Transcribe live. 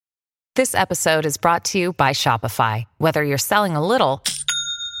This episode is brought to you by Shopify. Whether you're selling a little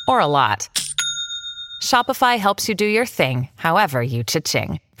or a lot, Shopify helps you do your thing, however you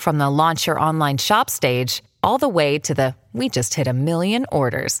cha-ching. From the launch your online shop stage, all the way to the we just hit 1 million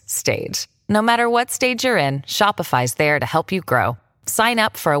orders stage. No matter what stage you're in, Shopify's there to help you grow. Sign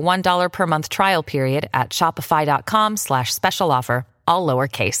up for a $1 per month trial period at shopify.com/special offer, all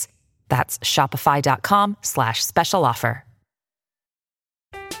lowercase. That's shopify.com/special offer.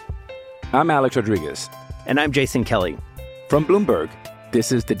 I'm Alex Rodriguez. And I'm Jason Kelly. From Bloomberg,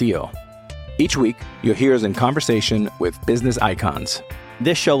 this is The Deal. Each week, you'll hear us in conversation with business icons.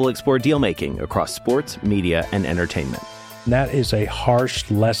 This show will explore deal-making across sports, media, and entertainment. That is a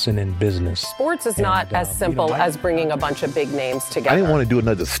harsh lesson in business. Sports is not as simple as bringing a bunch of big names together. I didn't want to do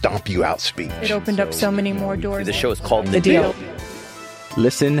another stomp you out speech. It opened up so many more doors. The show is called The Deal.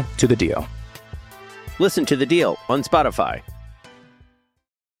 Listen to The Deal. Listen to The Deal on Spotify.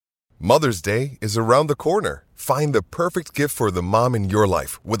 Mother's Day is around the corner. Find the perfect gift for the mom in your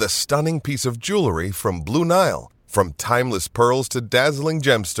life with a stunning piece of jewelry from Blue Nile. From timeless pearls to dazzling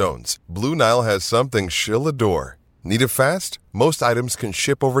gemstones, Blue Nile has something she'll adore. Need it fast? Most items can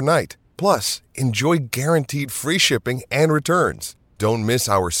ship overnight. Plus, enjoy guaranteed free shipping and returns. Don't miss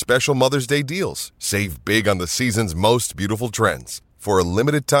our special Mother's Day deals. Save big on the season's most beautiful trends. For a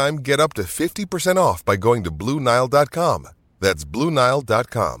limited time, get up to 50% off by going to BlueNile.com. That's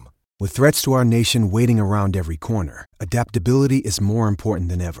BlueNile.com. With threats to our nation waiting around every corner, adaptability is more important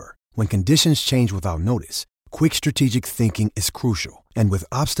than ever. When conditions change without notice, quick strategic thinking is crucial. And with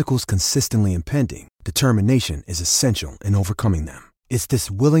obstacles consistently impending, determination is essential in overcoming them. It's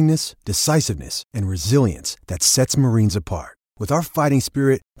this willingness, decisiveness, and resilience that sets Marines apart. With our fighting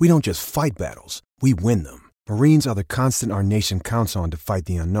spirit, we don't just fight battles, we win them. Marines are the constant our nation counts on to fight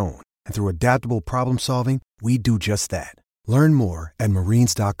the unknown. And through adaptable problem solving, we do just that. Learn more at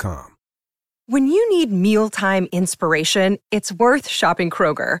marines.com. When you need mealtime inspiration, it's worth shopping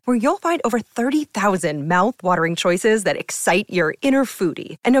Kroger, where you'll find over 30,000 mouth-watering choices that excite your inner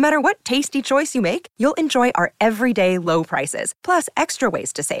foodie. And no matter what tasty choice you make, you'll enjoy our everyday low prices, plus extra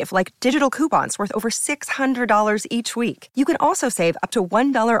ways to save, like digital coupons worth over $600 each week. You can also save up to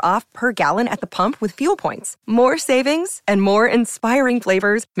 $1 off per gallon at the pump with fuel points. More savings and more inspiring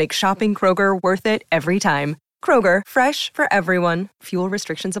flavors make shopping Kroger worth it every time. Kroger, fresh for everyone. Fuel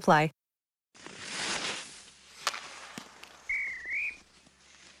restrictions apply.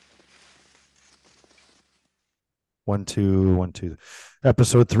 One, two.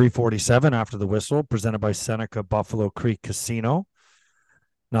 Episode 347, After the Whistle, presented by Seneca Buffalo Creek Casino.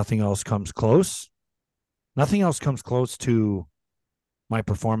 Nothing else comes close. Nothing else comes close to my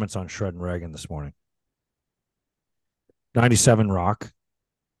performance on Shred and Reagan this morning. 97 Rock.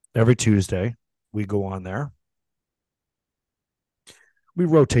 Every Tuesday, we go on there. We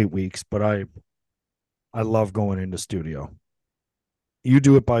rotate weeks, but I love going into studio. You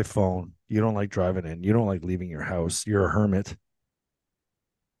do it by phone. You don't like driving in. You don't like leaving your house. You're a hermit.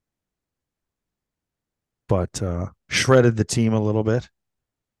 But shredded the team a little bit.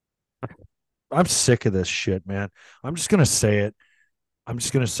 I'm sick of this shit, man. I'm just going to say it.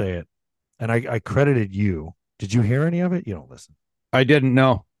 And I credited you. Did you hear any of it? You don't listen. I didn't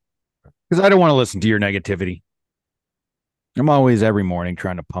know. Because I don't want to listen to your negativity. I'm always every morning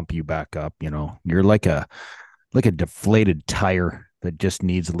trying to pump you back up. You know, you're like a deflated tire that just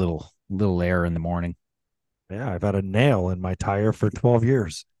needs a little air in the morning. Yeah, I've had a nail in my tire for 12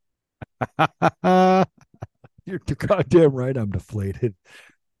 years. You're goddamn right. I'm deflated.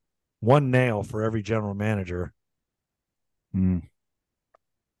 One nail for every general manager.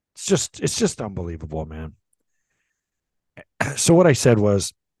 It's just unbelievable, man. So what I said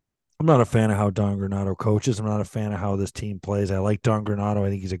was, I'm not a fan of how Don Granato coaches. I'm not a fan of how this team plays. I like Don Granato.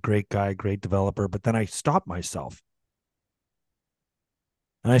 I think he's a great guy, great developer. But then I stopped myself.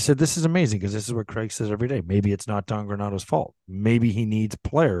 And I said, this is amazing, because this is what Craig says every day. Maybe it's not Don Granato's fault. Maybe he needs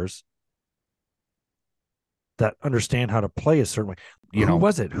players that understand how to play a certain way. Who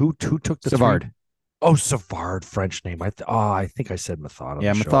was it? Who took the Savard? Oh, Savard, French name. I think I said Mathod.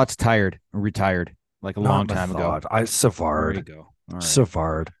 Yeah, Mathod's retired like a long time ago. Savard. There you go. All right.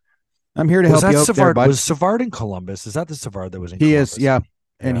 Savard. I'm here to help you out there, bud. Was Savard in Columbus? Is that the Savard that was in Columbus? He is, yeah.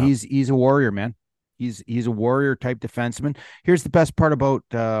 And he's a warrior, man. He's a warrior type defenseman. Here's the best part about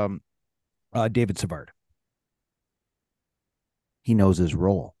David Savard. He knows his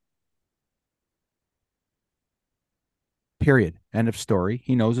role. Period. End of story.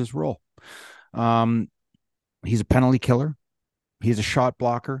 He knows his role. He's a penalty killer. He's a shot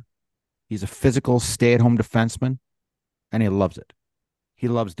blocker. He's a physical stay-at-home defenseman, and he loves it. He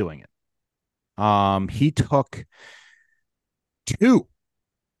loves doing it. He took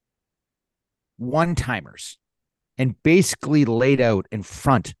one-timers and basically laid out in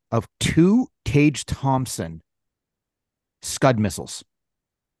front of 2 Tage Thompson Scud missiles.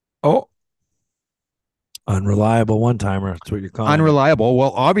 Oh, unreliable one-timer. That's what you're calling Unreliable.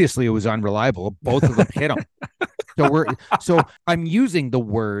 Well, obviously it was unreliable. Both of them hit him. So I'm using the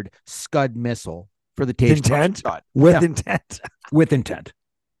word Scud missile for the Tage intent shot. With intent. With intent.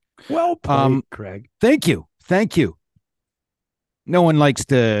 Well played, Craig. Thank you. No one likes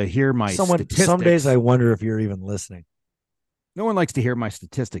to hear my statistics. Some days I wonder if you're even listening. No one likes to hear my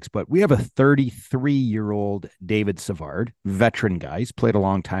statistics, but we have a 33-year-old David Savard, veteran guy. He's played a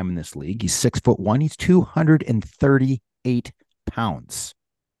long time in this league. He's 6'1". He's 238 pounds.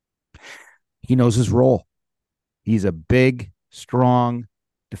 He knows his role. He's a big, strong,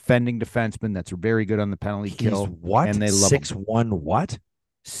 defending defenseman that's very good on the penalty kill. What? And they love 6'1" what?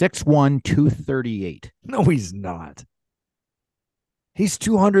 6'1", 238. No, he's not. He's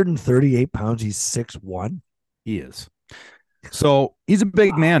 238 pounds. He's 6'1". He is. So he's a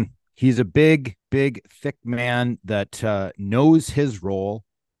big man. He's a big, thick man that knows his role.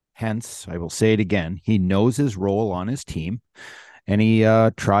 Hence, I will say it again. He knows his role on his team, and he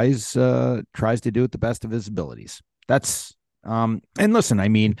tries to do it the best of his abilities. That's and listen, I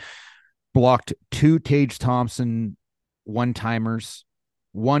mean, blocked 2 Tage Thompson one-timers.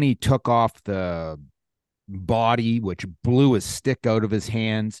 One he took off the body, which blew his stick out of his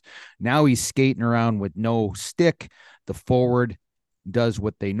hands. Now he's skating around with no stick. The forward does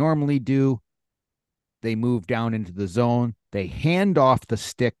what they normally do. They move down into the zone. They hand off the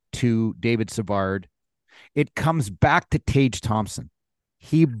stick to David Savard. It comes back to Tage Thompson.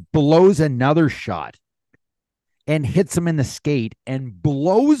 He blows another shot and hits him in the skate and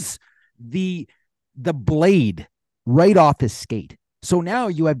blows the blade right off his skate. So now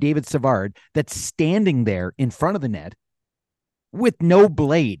you have David Savard that's standing there in front of the net with no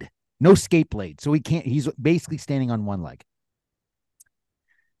blade, no skate blade. So he's basically standing on one leg.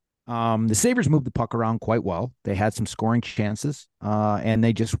 The Sabres moved the puck around quite well. They had some scoring chances, and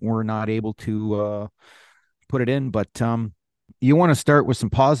they just were not able to put it in. But you want to start with some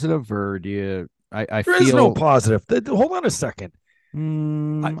positive, or do you? I there feel is no positive. Hold on a second.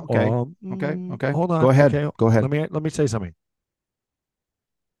 Okay. Hold on. Go ahead. Okay. Go ahead. Let me say something.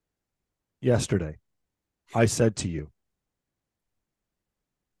 Yesterday, I said to you,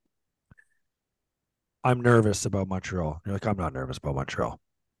 I'm nervous about Montreal. You're like, I'm not nervous about Montreal.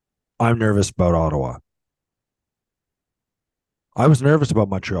 I'm nervous about Ottawa. I was nervous about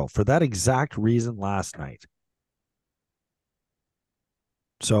Montreal for that exact reason last night.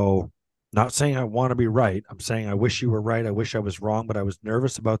 So, not saying I want to be right. I'm saying I wish you were right. I wish I was wrong, but I was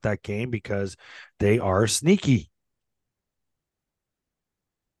nervous about that game because they are sneaky.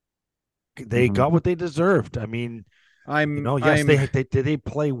 They got what they deserved. I mean, they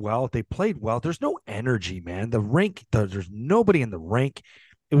play well. They played well. There's no energy, man. The rink, there's nobody in the rink.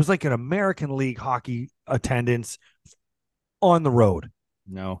 It was like an American League hockey attendance on the road.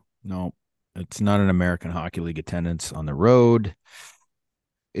 No, it's not an American Hockey League attendance on the road.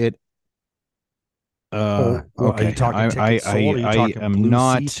 Okay. Are you talking tickets sold? Are you talking am blue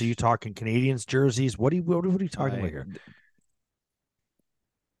not. Seats? Are you talking Canadians jerseys? What are you talking about here?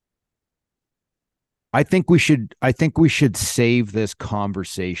 I think we should save this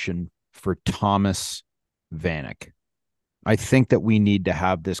conversation for Thomas Vanek. I think that we need to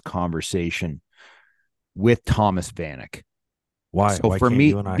have this conversation with Thomas Vanek. Why? So Why for can't me,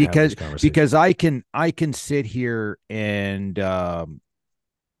 you and I have this conversation? because I can sit here and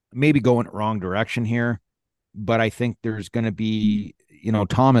maybe go in the wrong direction here, but I think there's going to be,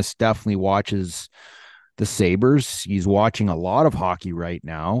 Thomas definitely watches the Sabres. He's watching a lot of hockey right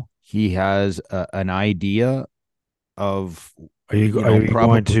now. He has an idea of. Are you going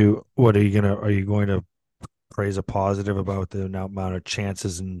to praise a positive about the amount of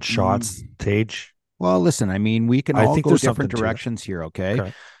chances and shots, Tage? Well, listen, I mean, we can all go different directions here,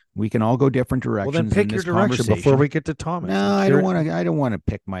 okay? We can all go different directions. Well, then pick your direction before we get to Thomas. No, I don't want to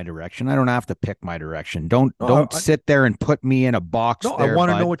pick my direction. I don't have to pick my direction. Don't sit there and put me in a box. No, there, I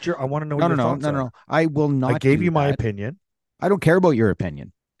want to know what your thoughts are. No. I will not. I gave you my opinion. I don't care about your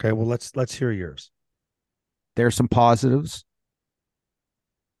opinion. Okay, well let's hear yours. There's some positives,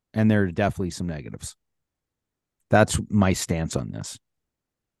 and there are definitely some negatives. That's my stance on this.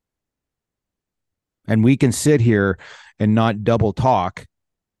 And we can sit here and not double talk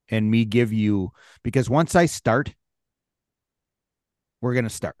and me give you, because once I start, we're going to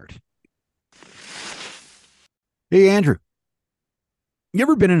start. Hey, Andrew, you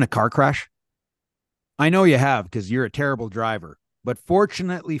ever been in a car crash? I know you have because you're a terrible driver, but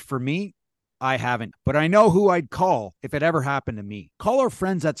fortunately for me, I haven't. But I know who I'd call if it ever happened to me. Call our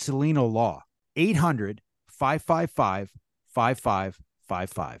friends at Celino Law.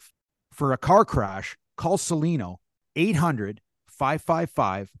 800-555-5555. For a car crash, call Celino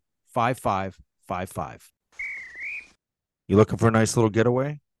 800-555-5555. You looking for a nice little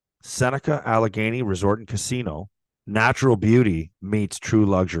getaway? Seneca Allegheny Resort and Casino. Natural beauty meets true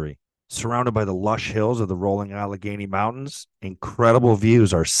luxury. Surrounded by the lush hills of the rolling Allegheny Mountains, incredible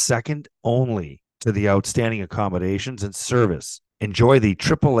views are second only to the outstanding accommodations and service. Enjoy the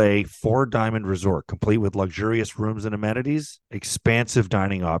AAA 4-diamond resort, complete with luxurious rooms and amenities, expansive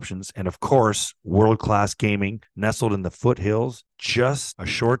dining options, and of course, world-class gaming nestled in the foothills, just a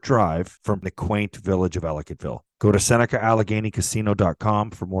short drive from the quaint village of Ellicottville. Go to SenecaAlleghenyCasino.com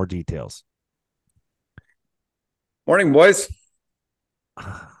for more details. Morning, boys.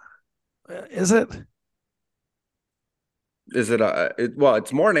 Is it? Is it? Well,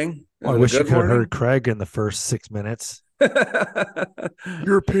 it's morning. I wish you could have heard Craig in the first 6 minutes.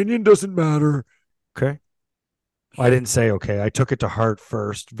 Your opinion doesn't matter. Okay. I didn't say okay. I took it to heart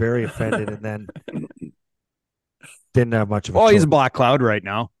first, very offended, and then didn't have much of a choice. He's a black cloud right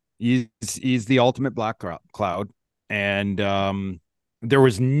now. He's the ultimate black cloud. And there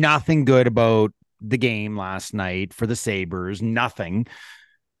was nothing good about the game last night for the Sabres, nothing.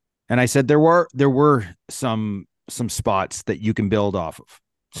 And I said there were some spots that you can build off of.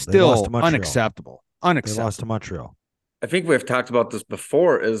 Still unacceptable. They lost to Montreal. I think we've talked about this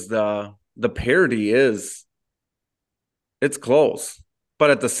before, is the parity it's close. But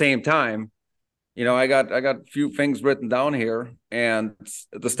at the same time, I got a few things written down here. And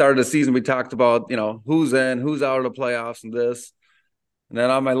at the start of the season, we talked about, who's in, who's out of the playoffs and this. And then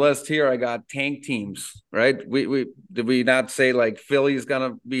on my list here, I got tank teams, right? Did we not say like Philly's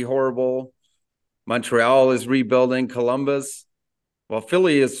going to be horrible? Montreal is rebuilding. Columbus. Well,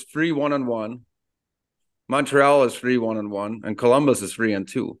 Philly is 3-1-1. Montreal is 3-1-1, and Columbus is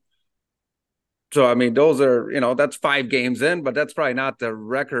 3-2. So, I mean, those are, that's 5 games in, but that's probably not the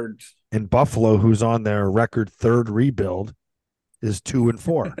record. And Buffalo, who's on their record third rebuild, is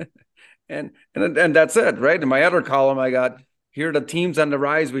 2-4. and that's it, right? In my other column, I got here are the teams on the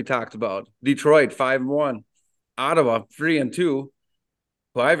rise we talked about. Detroit, 5-1. Ottawa, 3-2.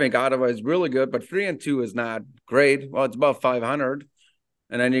 Well, I think Ottawa is really good, but 3-2 is not great. Well, it's above 500.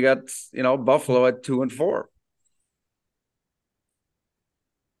 And then you got, Buffalo at 2-4.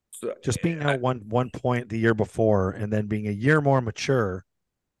 So, just being out one point the year before and then being a year more mature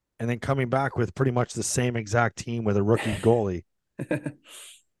and then coming back with pretty much the same exact team with a rookie goalie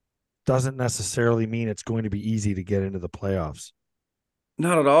doesn't necessarily mean it's going to be easy to get into the playoffs.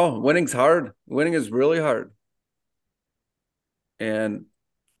 Not at all. Winning's hard. Winning is really hard. And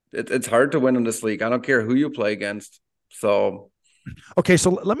it's hard to win in this league. I don't care who you play against. So... Okay,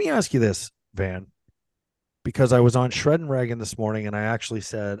 so let me ask you this, Van, because I was on Shred and Reagan this morning, and I actually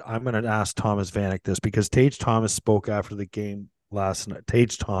said, I'm going to ask Thomas Vanek this because Tage Thomas spoke after the game last night.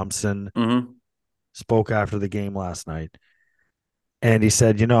 Tage Thompson spoke after the game last night, and he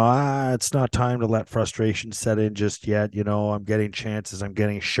said, it's not time to let frustration set in just yet. I'm getting chances, I'm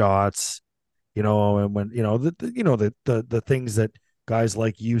getting shots, and when, the things that guys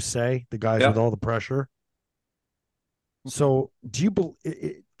like you say, the guys with all the pressure. So do you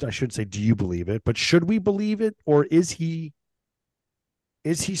I should say, do you believe it, but should we believe it? Or is he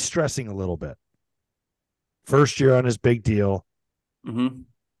stressing a little bit? First year on his big deal. Teams.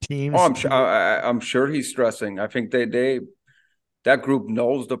 I'm sure he's stressing. I think that group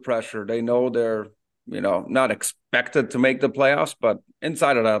knows the pressure. They know they're, not expected to make the playoffs, but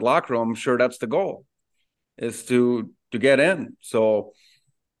inside of that locker room, I'm sure that's the goal, is to get in. So,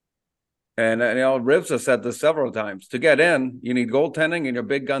 and Rivs has said this several times. To get in, you need goaltending, and your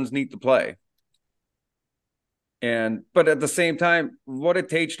big guns need to play. But at the same time, what did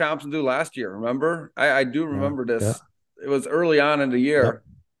Tage Thompson do last year? Remember? I do remember this. Yeah. It was early on in the year,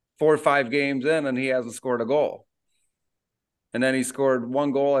 4 or 5 games in, and he hasn't scored a goal. And then he scored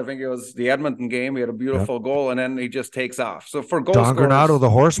 1 goal. I think it was the Edmonton game. He had a beautiful goal, and then he just takes off. So for goal Don scorers, Granato,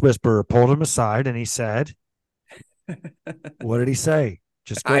 the horse whisperer, pulled him aside, and he said, what did he say?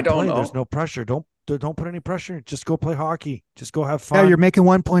 Just go play. Know. There's no pressure. Don't put any pressure. Just go play hockey. Just go have fun. Yeah, you're making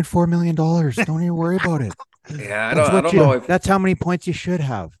 $1.4 million. Don't even worry about it. Yeah, I don't know if that's how many points you should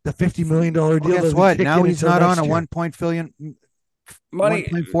have. The $50 million deal. Guess what? Now he's not on a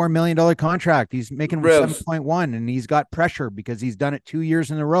 $1.4 million contract. He's making 7.1, and he's got pressure because he's done it 2 years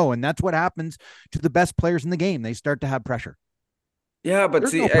in a row. And that's what happens to the best players in the game. They start to have pressure. Yeah, but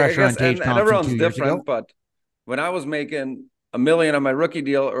There's no pressure on Tage Thompson, everyone's different. But when I was making $1 million on my rookie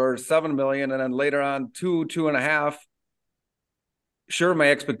deal, or $7 million, and then later on 2.5. Sure,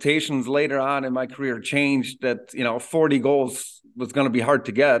 my expectations later on in my career changed. That 40 goals was going to be hard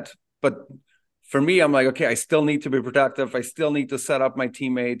to get, but for me, I'm like, okay, I still need to be productive. I still need to set up my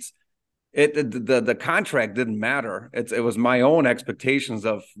teammates. The contract didn't matter. It was my own expectations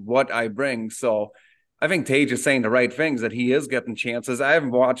of what I bring. So I think Tage is saying the right things, that he is getting chances. I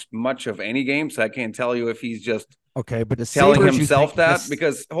haven't watched much of any game, so I can't tell you if he's just okay, but telling himself that,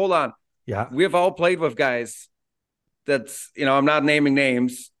 because hold on. Yeah. We've all played with guys that's, I'm not naming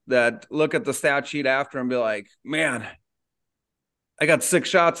names, that look at the stat sheet after and be like, man, I got 6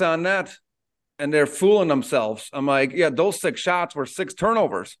 shots on net. And they're fooling themselves. I'm like, yeah, those 6 shots were 6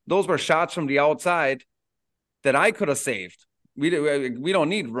 turnovers. Those were shots from the outside that I could have saved. We don't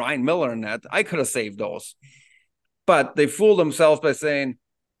need Ryan Miller in that. I could have saved those. But they fooled themselves by saying,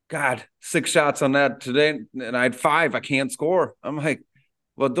 God, 6 shots on that today, and I had 5. I can't score. I'm like,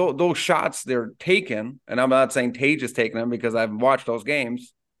 well, those shots they're taking, and I'm not saying Tage is taking them because I've watched those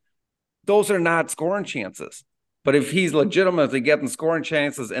games. Those are not scoring chances. But if he's legitimately getting scoring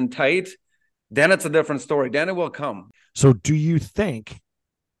chances in tight, then it's a different story. Then it will come. So do you think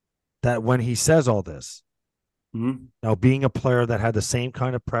that when he says all this, now being a player that had the same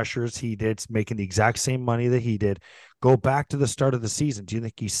kind of pressures he did, making the exact same money that he did, go back to the start of the season, do you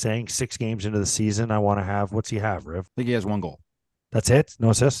think he's saying 6 games into the season, I want to have, what's he have, Riv? I think he has 1 goal. That's it?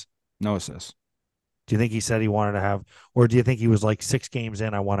 No assists? No assists. Do you think he said he wanted to have, or do you think he was like 6 games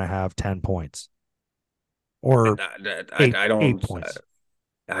in, I want to have 10 points? Or I don't, 8 points?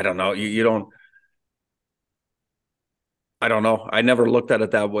 I don't know. You don't. I don't know. I never looked at it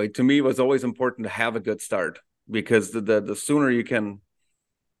that way. To me, it was always important to have a good start, because the sooner you can,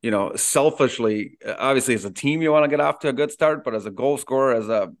 selfishly, obviously as a team, you want to get off to a good start, but as a goal scorer, as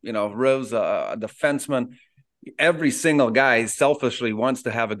Riv's a defenseman, every single guy selfishly wants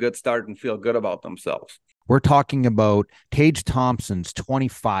to have a good start and feel good about themselves. We're talking about Tage Thompson's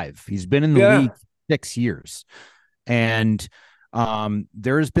 25. He's been in the league 6 years. And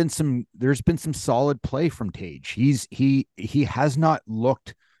there's been some solid play from Tage. He has not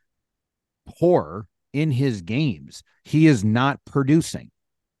looked poor in his games. He is not producing.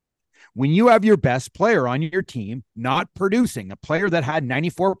 When you have your best player on your team not producing, a player that had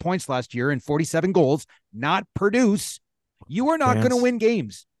 94 points last year and 47 goals, not produce, you are not going to win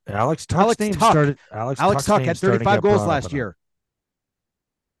games. Alex Tuck had 35 goals last year.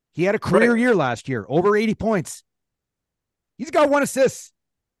 He had a career year last year, over 80 points. He's got 1 assist.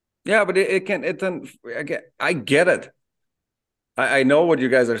 Yeah, but I get it. I know what you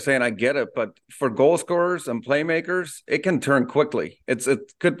guys are saying. I get it. But for goal scorers and playmakers, it can turn quickly. It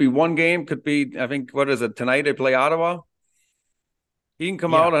could be 1 game, could be, I think, what is it? Tonight they play Ottawa. He can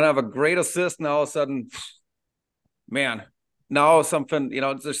come out and have a great assist, and all of a sudden, man, now something,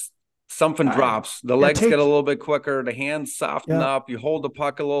 just something drops. The legs get a little bit quicker. The hands soften up. You hold the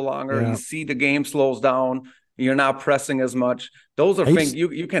puck a little longer. You see the game slows down. You're not pressing as much. Those are things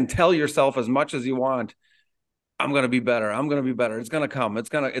you can tell yourself as much as you want. I'm going to be better. I'm going to be better. It's going to come.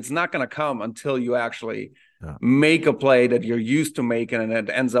 It's not going to come until you actually make a play that you're used to making, and it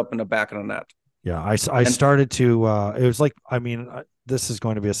ends up in the back of the net. Yeah. I started to, it was like, this is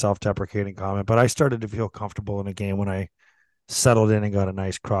going to be a self-deprecating comment, but I started to feel comfortable in a game when I settled in and got a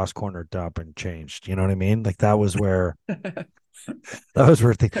nice cross corner dump and changed. You know what I mean? Like that was where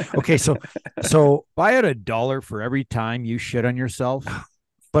okay. So if I had $1 for every time you shit on yourself,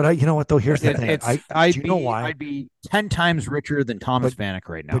 but you know what though? Here's the thing. You know why? I'd be 10 times richer than Thomas Vanek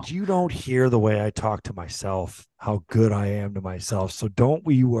right now. But you don't hear the way I talk to myself, how good I am to myself. So don't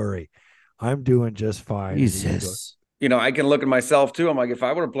we worry. I'm doing just fine. Jesus. I can look at myself too. I'm like, if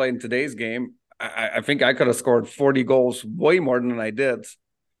I would have played in today's game, I think I could have scored 40 goals, way more than I did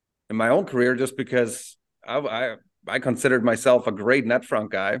in my own career, just because I considered myself a great net front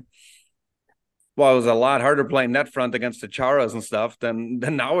guy. Well, it was a lot harder playing net front against the Charas and stuff than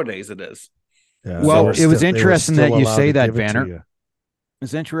nowadays it is. Yeah, well, it was interesting that you say that, Vanek.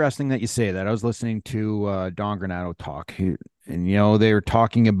 It's interesting that you say that. I was listening to Don Granato talk, and they were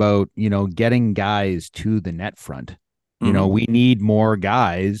talking about getting guys to the net front. We need more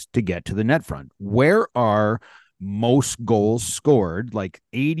guys to get to the net front. Where are most goals scored? Like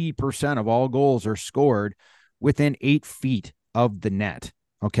 80% of all goals are scored within 8 feet of the net.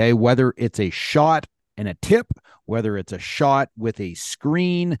 Okay. Whether it's a shot and a tip, whether it's a shot with a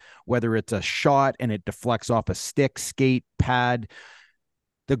screen, whether it's a shot and it deflects off a stick, skate, pad,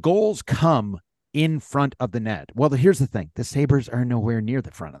 the goals come in front of the net. Well, here's the thing. The Sabres are nowhere near the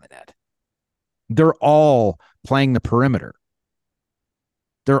front of the net. They're all playing the perimeter.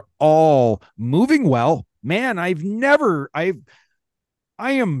 They're all moving well. Man, I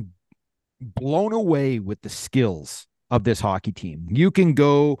am blown away with the skills of this hockey team. You can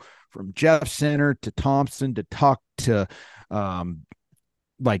go from Jeff Center to Thompson to Tuck to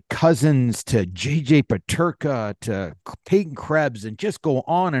like Cousins to JJ Paterka to Peyton Krebs and just go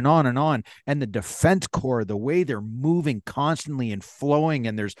on and on and on. And the defense core, the way they're moving constantly and flowing,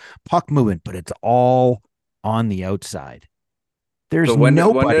 and there's puck movement, but it's all on the outside. There's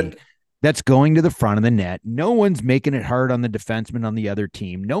nobody that's going to the front of the net. No one's making it hard on the defenseman on the other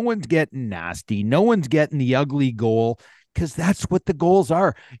team. No one's getting nasty. No one's getting the ugly goal, because that's what the goals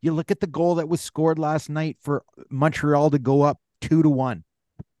are. You look at the goal that was scored last night for Montreal to go up 2-1.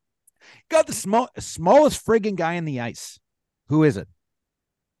 Got the smallest friggin' guy in the ice. Who is it?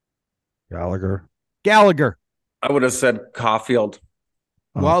 Gallagher. I would have said Caulfield.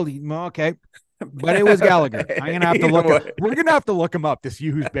 Well, okay. But it was Gallagher. I'm gonna have to look up. We're gonna have to look him up to see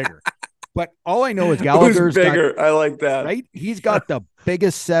who's bigger. But all I know is Gallagher's bigger. I like that. Right? He's got the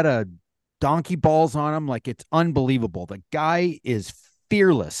biggest set of donkey balls on him. Like, it's unbelievable. The guy is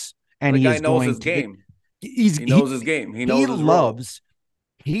fearless, and he knows his game. He knows his game. He knows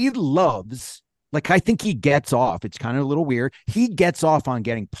he loves. Like, I think he gets off. It's kind of a little weird. He gets off on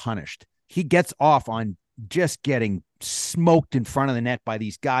getting punished. He gets off on just getting smoked in front of the net by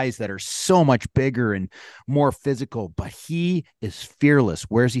these guys that are so much bigger and more physical, but he is fearless.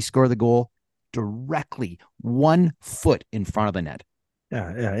 Where's he score the goal? Directly 1 foot in front of the net. Yeah.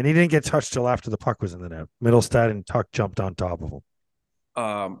 And he didn't get touched till after the puck was in the net. Middlestad and Tuck jumped on top of him.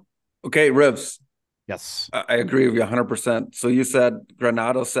 Okay, Rivs. Yes. I agree with you 100%. So you said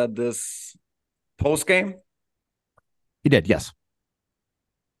Granato said this post-game? He did, yes.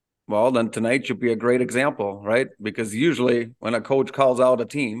 Well, then tonight should be a great example, right? Because usually when a coach calls out a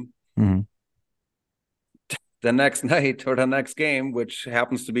team, the next night or the next game, which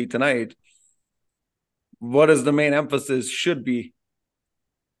happens to be tonight, what is the main emphasis should be?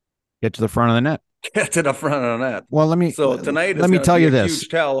 Get to the front of the net. Get to the front of the net. Well, let me tell you this. Huge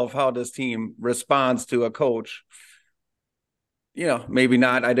tell of how this team responds to a coach. You know, maybe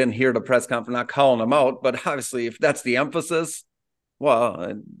not. I didn't hear the press conference, not calling them out, but obviously, if that's the emphasis,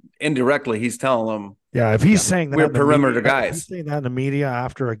 well, indirectly, he's telling them. Yeah, if he's saying that we're perimeter guys. If he's saying that in the media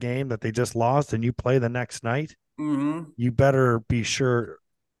after a game that they just lost, and you play the next night, you better be sure,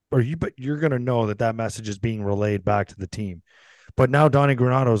 but you're going to know that message is being relayed back to the team. But now Donnie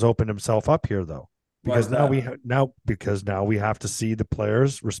Granato's opened himself up here, though, because now we have to see the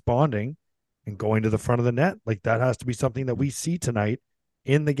players responding and going to the front of the net. Like, that has to be something that we see tonight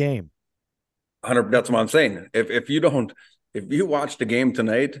in the game. 100. That's what I'm saying. If you watch the game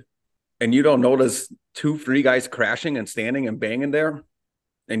tonight and you don't notice 2-3 guys crashing and standing and banging there,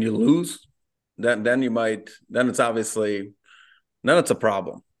 and you lose, then it's a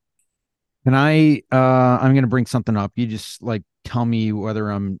problem. And I'm going to bring something up. You just tell me whether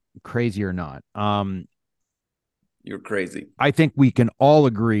I'm crazy or not. You're crazy. I think we can all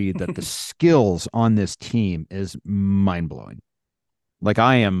agree that the skills on this team is mind-blowing. Like,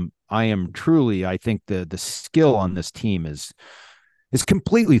 I am truly, I think the skill on this team is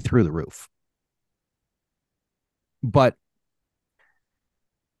completely through the roof. But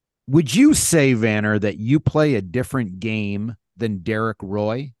would you say, Vanner, that you play a different game than Derek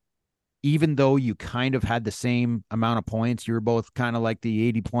Roy? Even though you kind of had the same amount of points, you were both kind of like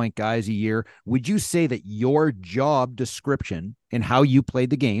the 80-point guys a year. Would you say that your job description and how you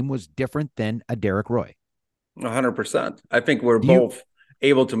played the game was different than a Derek Roy? 100%. I think we're both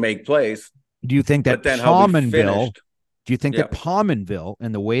able to make plays. Do you think that Pominville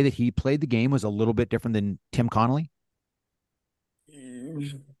and the way that he played the game was a little bit different than Tim Connolly?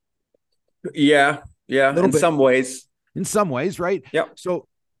 Yeah. In some ways. In some ways, right? Yeah. So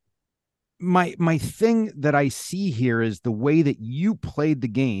my thing that I see here is the way that you played the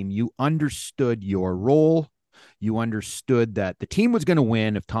game. You understood your role. You understood that the team was going to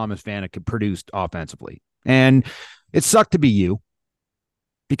win if Thomas Vanek had produced offensively. And it sucked to be you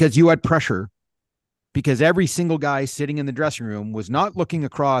because you had pressure, because every single guy sitting in the dressing room was not looking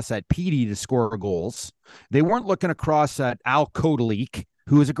across at Petey to score goals. They weren't looking across at Al Kodalik,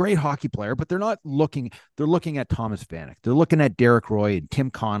 who is a great hockey player, but they're looking at Thomas Vanek. They're looking at Derek Roy and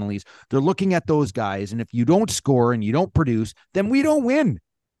Tim Connolly's. They're looking at those guys. And if you don't score and you don't produce, then we don't win.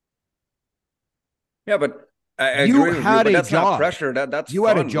 Yeah, but I agree with you, but that's not pressure. That's you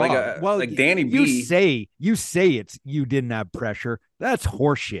fun. Had a job. Like Danny B. You say you didn't have pressure. That's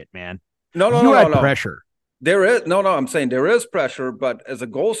horseshit, man. No. You had pressure. There is I'm saying there is pressure, but as a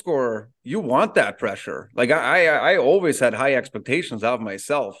goal scorer, you want that pressure. Like I always had high expectations of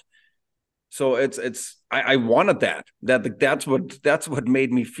myself. So I wanted that. That's what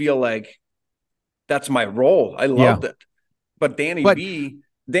made me feel like that's my role. I loved it. But Danny B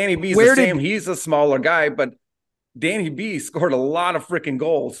is the same. He's a smaller guy, but Danny B scored a lot of freaking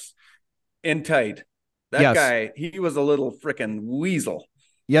goals in tight. That guy, he was a little freaking weasel.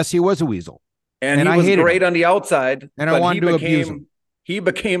 Yes, he was a weasel. And he was great on the outside. And I wanted to abuse him. He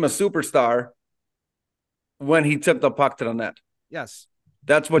became a superstar when he took the puck to the net. Yes.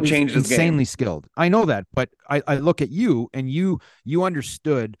 That's what changed his game. Insanely skilled. I know that, but I look at you and you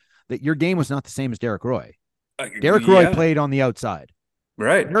understood that your game was not the same as Derek Roy. Derek Roy played on the outside.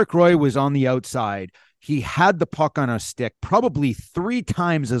 Right. Derek Roy was on the outside. He had the puck on a stick probably 3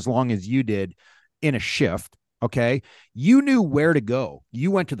 times as long as you did in a shift. Okay. You knew where to go.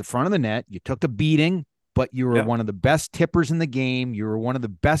 You went to the front of the net. You took a beating, but you were one of the best tippers in the game. You were one of the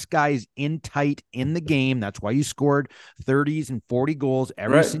best guys in tight in the game. That's why you scored 30s and 40 goals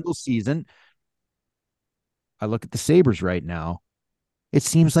every single season. I look at the Sabres right now. It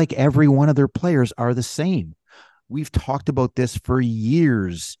seems like every one of their players are the same. We've talked about this for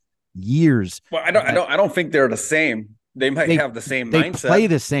years. Well, I don't think they're the same. They might have the same mindset. They play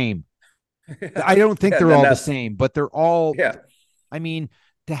the same. I don't think they're all the same, but they're all. Yeah. I mean,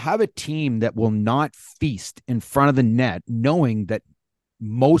 to have a team that will not feast in front of the net, knowing that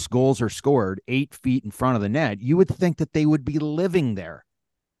most goals are scored 8 feet in front of the net, you would think that they would be living there.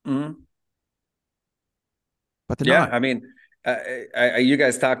 Mm-hmm. But they're not. I mean, you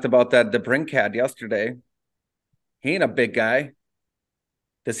guys talked about that DeBrincat yesterday. He ain't a big guy.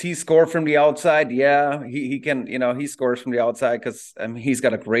 Does he score from the outside? Yeah, he can. He scores from the outside because he's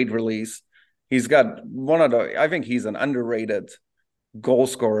got a great release. He's got I think he's an underrated goal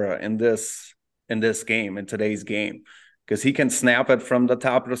scorer in this game, in today's game, because he can snap it from the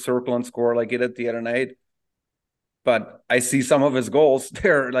top of the circle and score like he did the other night. But I see some of his goals,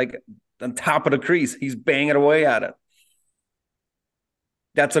 they're like on top of the crease. He's banging away at it.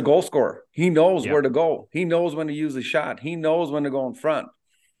 That's a goal scorer. He knows where to go. He knows when to use a shot. He knows when to go in front.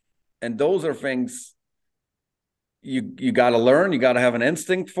 And those are things you got to learn. You got to have an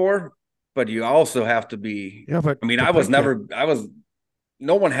instinct for, but you also have to be. Yeah, but I mean,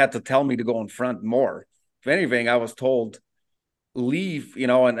 no one had to tell me to go in front more. If anything, I was told leave,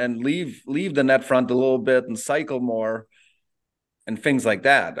 and leave the net front a little bit and cycle more and things like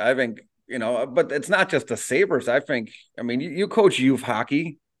that. I think, but it's not just the Sabres. I mean, you coach youth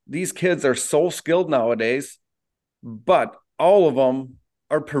hockey. These kids are so skilled nowadays, but all of them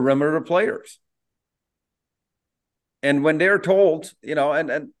are perimeter players. And when they're told,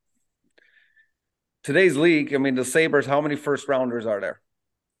 and today's league, I mean, the Sabres, how many first rounders are there?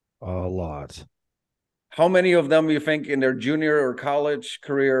 A lot. How many of them you think in their junior or college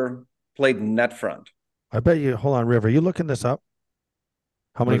career played net front? I bet you, hold on, River, are you looking this up?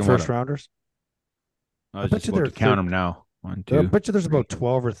 How many first rounders? I bet you to count them now. 1, 2. I bet you there's about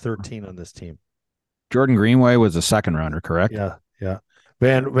 12 or 13 on this team. Jordan Greenway was a second rounder, correct? Yeah.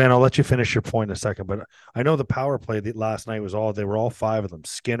 Van, I'll let you finish your point in a second, but I know the power play last night they were all 5 of them.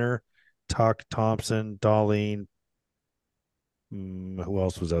 Skinner, Tuck, Thompson, Darlene. Who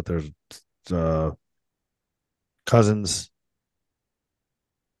else was out there? Cousins.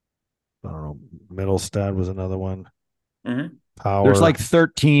 I don't know. Middlestad was another one. Mm-hmm. Power. There's like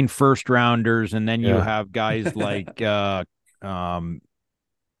 13 first rounders, and then you have guys like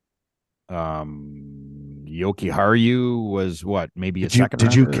Yoki Haru was what, maybe second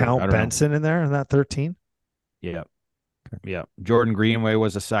did rounder? You count Benson in there in that 13? Yeah. Yeah. Jordan Greenway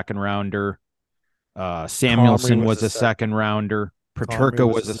was a second rounder. Samuelson was a second rounder.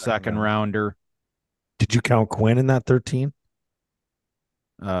 Peterka was a second rounder. Did you count Quinn in that 13?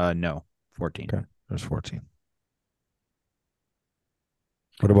 No. 14. Okay. There's 14.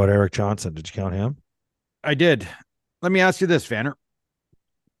 What about Eric Johnson? Did you count him? I did. Let me ask you this, Vanner.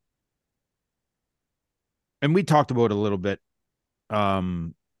 And we talked about it a little bit a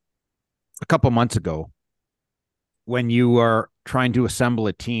couple months ago when you are trying to assemble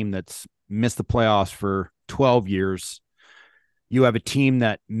a team that's missed the playoffs for 12 years. You have a team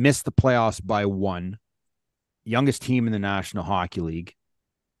that missed the playoffs by 1, youngest team in the National Hockey League.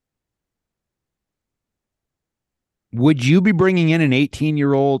 Would you be bringing in an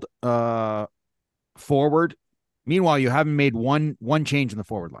 18-year-old forward? Meanwhile, you haven't made one change in the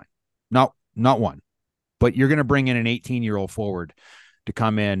forward line. Not one. But you're going to bring in an 18-year-old forward to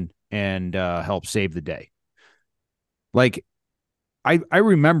come in and help save the day. Like, I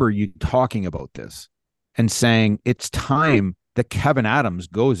remember you talking about this and saying it's time that Kevin Adams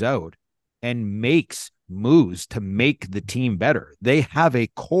goes out and makes moves to make the team better. They have a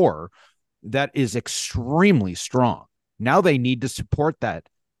core that is extremely strong. Now they need to support that,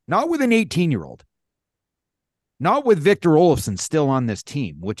 not with an 18-year-old. Not with Victor Olofsson still on this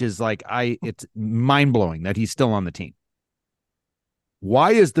team, which is like, it's mind-blowing that he's still on the team.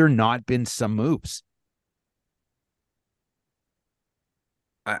 Why has there not been some moves?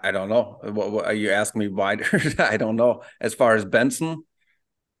 I don't know. What are you asking me why? I don't know. As far as Benson,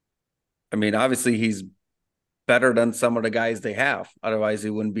 I mean, obviously he's better than some of the guys they have. Otherwise, he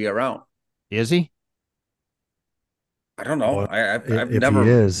wouldn't be around. Is he? I don't know. Well, I've if never. he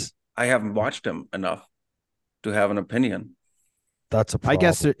is, I haven't watched him enough to have an opinion. that's a I problem.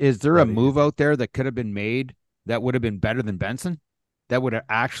 guess, is there a move out there that could have been made that would have been better than Benson? That would have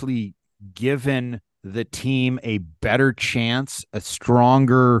actually given the team a better chance, a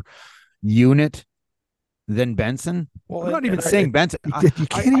stronger unit than Benson? Well, I'm not even saying Benson. You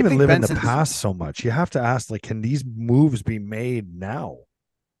can't even live Benson's, in the past so much. You have to ask, like, can these moves be made now?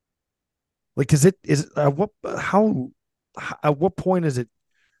 Like, at what point is it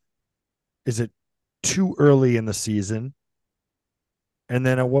too early in the season? And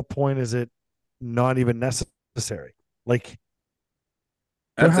then at what point is it not even necessary? Like,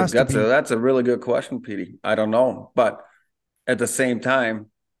 that's a really good question, Petey. I don't know, but at the same time,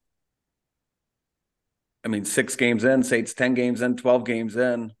 I mean, 6 games in, say it's 10 games in, 12 games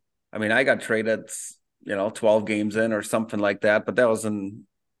in. I mean, I got traded, 12 games in or something like that, but that was in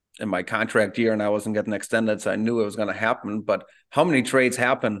my contract year and I wasn't getting extended, so I knew it was going to happen. But how many trades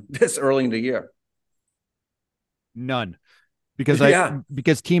happen this early in the year? None. Because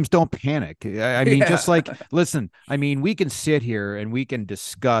because teams don't panic. I mean, just like, listen, I mean, we can sit here and we can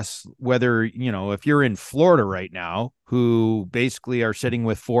discuss whether, if you're in Florida right now, who basically are sitting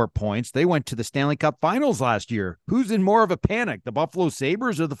with 4 points, they went to the Stanley Cup Finals last year. Who's in more of a panic, the Buffalo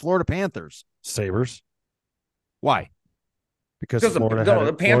Sabres or the Florida Panthers? Sabres. Why? Because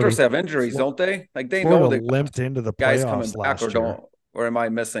the Panthers have injuries, don't they? Like they Florida know they limped into the guys playoffs coming back last year. Or am I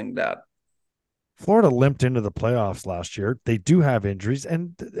missing that? Florida limped into the playoffs last year. They do have injuries,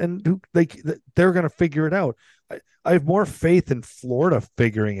 and they're going to figure it out. I have more faith in Florida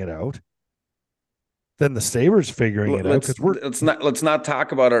figuring it out than the Sabres figuring it out. Because let's not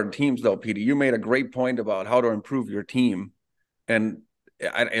talk about our teams though, Petey. You made a great point about how to improve your team, and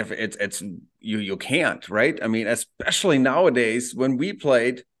if it's you can't, right? I mean, especially nowadays when we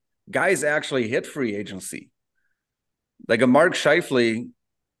played, guys actually hit free agency. Like a Mark Scheifele,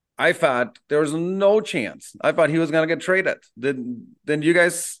 I thought there was no chance. I thought he was going to get traded. Then you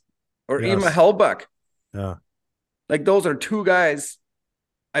guys, or even Hellbuck. Yeah. Like those are 2 guys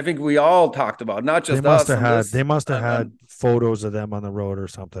I think we all talked about, not just us. They must have had photos of them on the road or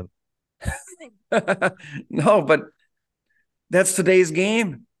something. No, but that's today's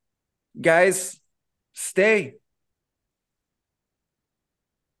game. Guys, stay.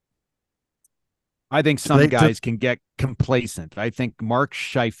 I think some guys can get complacent. I think Mark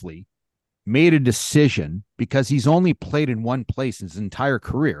Scheifele made a decision because he's only played in one place his entire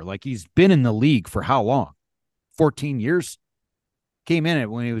career. Like he's been in the league for how long? 14 years? Came in it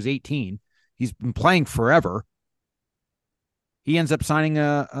when he was 18. He's been playing forever. He ends up signing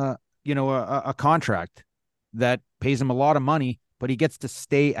a contract that pays him a lot of money, but he gets to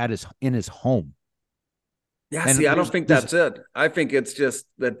stay in his home. Yeah, and I don't think that's it. I think it's just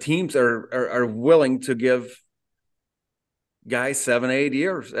that teams are willing to give guys 7-8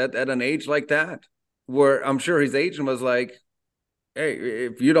 years at an age like that, where I'm sure his agent was like, hey,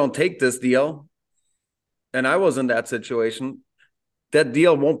 if you don't take this deal, and I was in that situation, that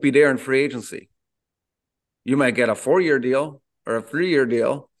deal won't be there in free agency. You might get a 4-year deal or a 3-year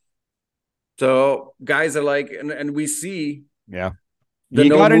deal. So guys are like, and we see, you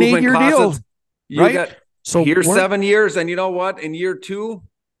got an 8-year deal, right? So here's 7 years, and you know what? In year 2,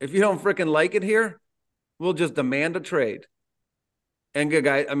 if you don't freaking like it here, we'll just demand a trade. And good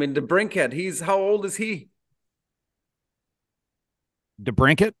guy, I mean, DeBrincat, how old is he?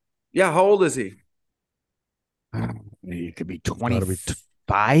 DeBrincat? Yeah, how old is he? He could be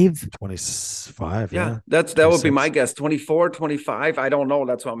 25. 25, yeah. That would be my guess. 24, 25. I don't know.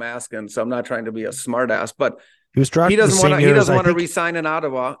 That's what I'm asking. So I'm not trying to be a smart ass, but he doesn't want to re-sign in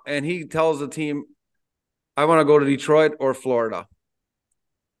Ottawa, and he tells the team, I want to go to Detroit or Florida.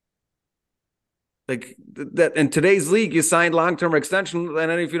 Like that in today's league, you signed long-term extension, and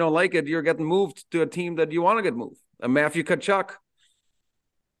then if you don't like it, you're getting moved to a team that you want to get moved. And Matthew Tkachuk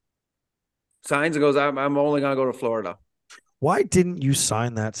signs and goes, I'm only going to go to Florida. Why didn't you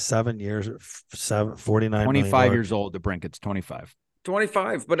sign that 7 years, 49 25 years old, DeBrincat's 25.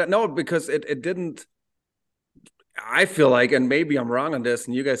 25, but no, because it didn't. I feel like, and maybe I'm wrong on this,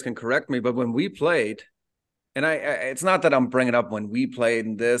 and you guys can correct me, but when we played, and it's not that I'm bringing up when we played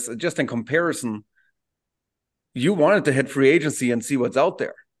and this, just in comparison, you wanted to hit free agency and see what's out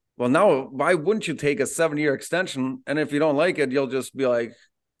there. Well, now, why wouldn't you take a 7-year extension? And if you don't like it, you'll just be like,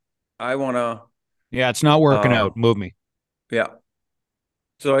 I want to. Yeah, it's not working out. Move me. Yeah.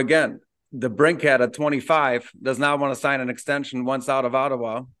 So again, DeBrincat at 25 does not want to sign an extension once out of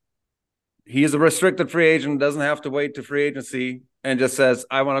Ottawa. He is a restricted free agent, doesn't have to wait to free agency. and just says,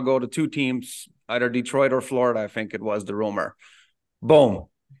 I want to go to 2 teams, either Detroit or Florida, I think it was the rumor. Boom.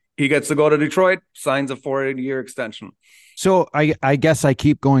 He gets to go to Detroit, signs a 4-year extension. So I guess I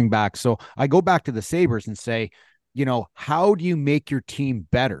keep going back. So I go back to the Sabres and say, how do you make your team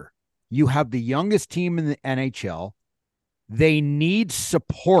better? You have the youngest team in the NHL. They need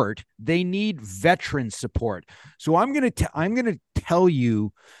support. They need veteran support. So I'm going to tell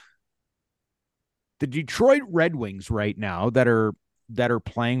you, the Detroit Red Wings right now that are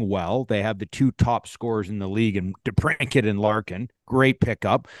playing well. They have the 2 top scorers in the league, and DeBrincat and Larkin. Great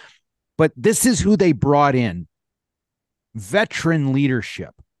pickup. But this is who they brought in. Veteran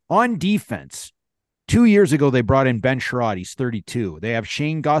leadership. On defense, 2 years ago, they brought in Ben Sherrod. He's 32. They have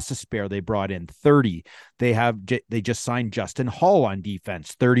Shane Gostisbehere they brought in, 30. They just signed Justin Hall on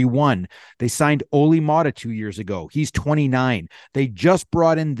defense, 31. They signed Oli Mata 2 years ago. He's 29. They just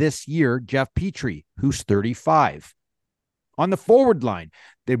brought in this year Jeff Petrie, who's 35. On the forward line,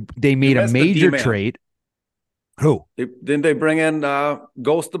 they made a major trade. Who? Didn't they bring in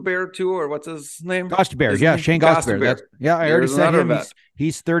Gostisbehere too, or what's his name? Gostisbehere, yeah, Shane Gostisbehere. I already said him.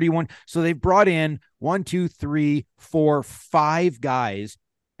 He's 31. So they've brought in 1, 2, 3, 4, 5 guys,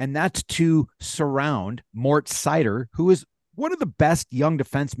 and that's to surround Mort Seider, who is one of the best young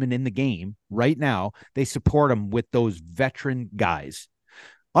defensemen in the game right now. They support him with those veteran guys.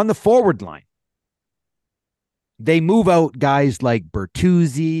 On the forward line, they move out guys like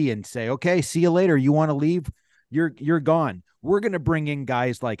Bertuzzi and say, okay, see you later. You want to leave? You're gone. We're going to bring in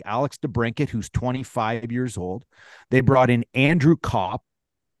guys like Alex DeBrincat, who's 25 years old. They brought in Andrew Kopp,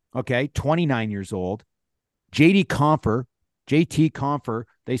 29 years old. JT Compher,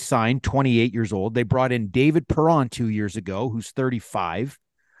 they signed, 28 years old. They brought in David Perron 2 years ago, who's 35.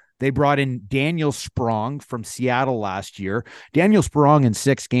 They brought in Daniel Sprong from Seattle last year. Daniel Sprong in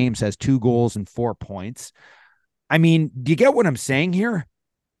 6 games has 2 goals and 4 points. I mean, do you get what I'm saying here?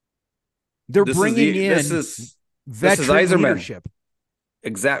 They're bringing in veteran leadership.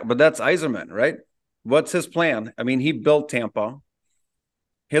 Exactly. But that's Yzerman, right? What's his plan? I mean, he built Tampa.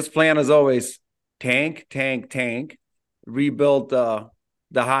 His plan is always tank, rebuild the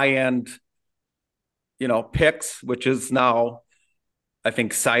high-end, picks, which is now, I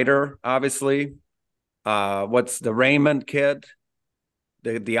think, Seider, obviously. What's the Raymond kid?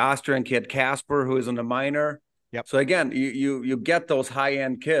 The Austrian kid, Casper, who is in the minor. Yep. So again, you get those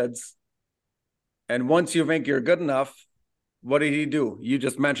high-end kids, and once you think you're good enough, what did he do? You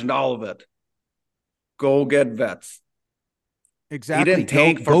just mentioned all of it. Go get vets. Exactly. He didn't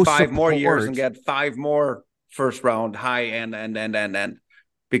tank for 5 more years and get 5 more first-round high-end and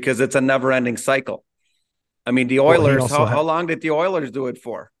because it's a never-ending cycle. I mean, the Oilers, how long did the Oilers do it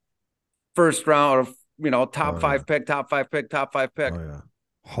for? First round of, top 5 pick. Oh, yeah.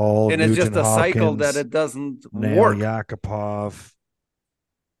 Hall, and it's Nugent just a Hopkins, cycle that it doesn't Nail work. Yakupov.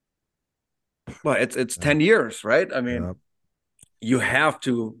 But it's 10 years, right? I mean, you have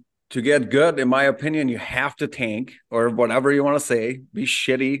to get good, in my opinion, you have to tank, or whatever you want to say, be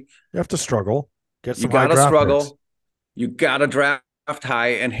shitty. You have to struggle. You got to struggle. Picks. You got to draft high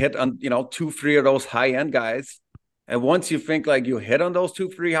and hit on, 2, 3 of those high-end guys. And once you think like you hit on those 2,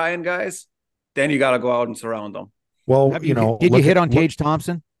 3 high-end guys, then you got to go out and surround them. Well, did you hit on Tage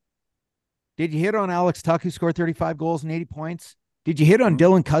Thompson? Did you hit on Alex Tuch, who scored 35 goals and 80 points? Did you hit on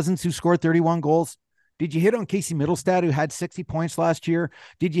Dylan Cousins, who scored 31 goals? Did you hit on Casey Middlestad, who had 60 points last year?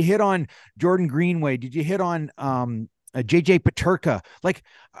 Did you hit on Jordan Greenway? Did you hit on JJ Peterka? Like,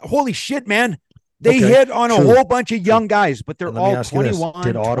 holy shit, man. They hit on a whole bunch of young guys, but they're all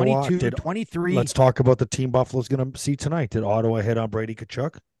 21, 22, 23. Let's talk about the team Buffalo's going to see tonight. Did Ottawa hit on Brady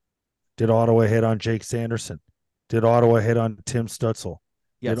Tkachuk? Did Ottawa hit on Jake Sanderson? Did Ottawa hit on Tim Stutzel?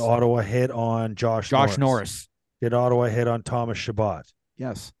 Yes. Did Ottawa hit on Josh Norris? Did Ottawa hit on Thomas Chabot?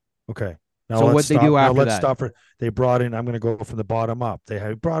 Yes. Okay. Now so what they do after that? They brought in, I'm going to go from the bottom up.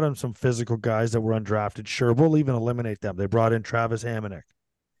 They brought in some physical guys that were undrafted. Sure, we'll even eliminate them. They brought in Travis Hamonic,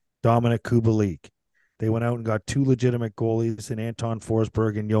 Dominic Kubalik. They went out and got 2 legitimate goalies in Anton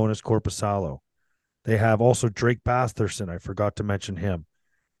Forsberg and Jonas Korpisalo. They have also Drake Batherson. I forgot to mention him.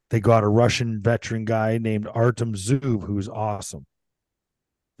 They got a Russian veteran guy named Artem Zub, who's awesome.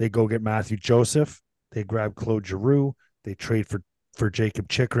 They go get Matthew Joseph. They grab Claude Giroux. They trade for Jacob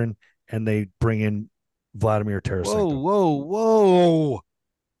Chikrin, and they bring in Vladimir Tarasenko. Whoa.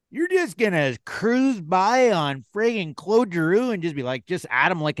 You're just going to cruise by on friggin' Claude Giroux and just be like, just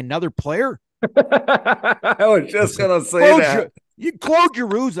add him like another player? I was just gonna say that. Claude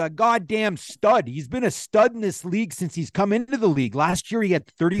Giroux's a goddamn stud. He's been a stud in this league since he's come into the league. Last year he had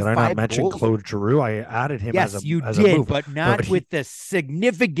 35 Did I not mention goals. Claude Giroux? I added him yes, as a you as did, a move. but not with the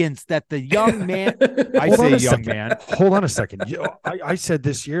significance that the young man. I Hold say on a young second. man. Hold on a second. I said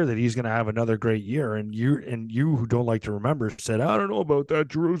this year that he's going to have another great year, and you who don't like to remember said, I don't know about that.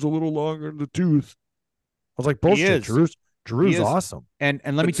 Giroux's a little longer in the tooth. I was like, bullshit. Giroux's awesome. And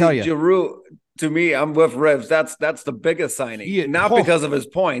let me tell you, Giroux, to me, I'm with Rivs. That's the biggest signing. Not because of his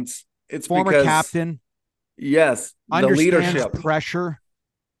points. It's former because captain. Yes, the understands leadership. Pressure.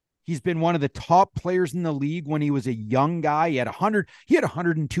 He's been one of the top players in the league when he was a young guy. He had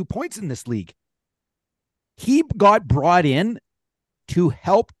 102 points in this league. He got brought in to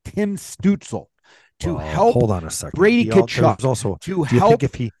help Tim Stutzel, to help hold on a second. Brady Tkachuk, also to help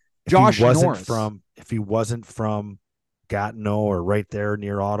if he wasn't from Gatineau or right there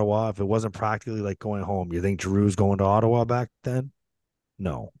near Ottawa, if it wasn't practically like going home, you think Giroux's going to Ottawa back then?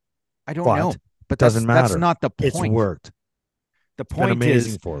 No. I don't know. But doesn't matter. That's not the point. It's worked. The point it's been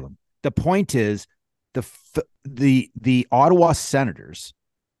amazing for them. The point is the Ottawa Senators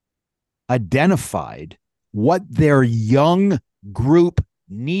identified what their young group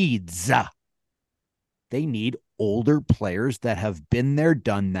needs. They need older players that have been there,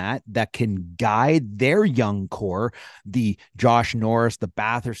 done that can guide their young core, the Josh Norris, the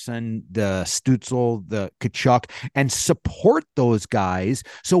Batherson, the Stutzel, the Tkachuk, and support those guys.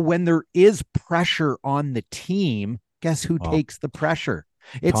 So when there is pressure on the team, guess who takes the pressure?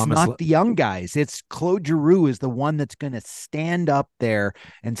 It's not the young guys. It's Claude Giroux is the one that's going to stand up there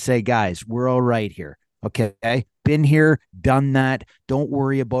and say, guys, we're all right here. Okay. Been here, done that. Don't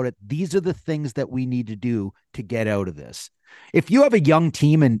worry about it. These are the things that we need to do to get out of this. If you have a young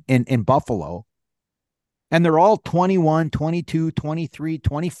team in Buffalo and they're all 21, 22, 23,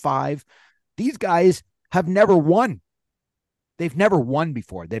 25, these guys have never won. They've never won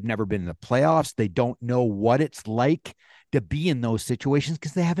before. They've never been in the playoffs. They don't know what it's like to be in those situations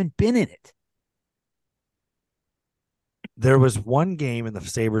because they haven't been in it. There was one game in the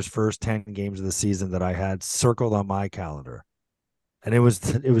Sabres' first 10 games of the season that I had circled on my calendar, and it was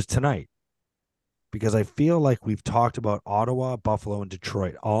tonight, because I feel like we've talked about Ottawa, Buffalo, and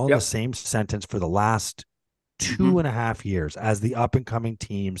Detroit all in the same sentence for the last 2.5 years as the up-and-coming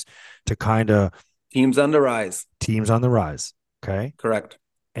teams to kind of... Teams on the rise. Okay? Correct.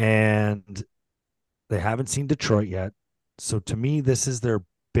 And they haven't seen Detroit yet. So to me, this is their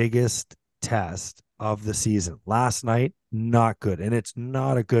biggest test of the season. Last night, not good. And it's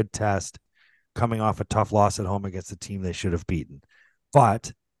not a good test coming off a tough loss at home against a team they should have beaten.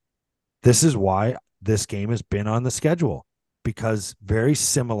 But this is why this game has been on the schedule, because very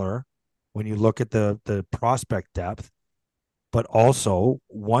similar when you look at the prospect depth, but also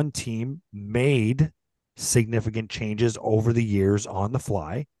one team made significant changes over the years on the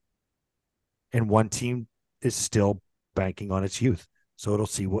fly, and one team is still banking on its youth. So it'll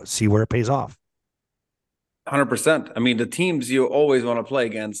see where it pays off. 100%. I mean, the teams you always want to play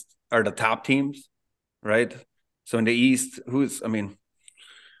against are the top teams, right? So in the East,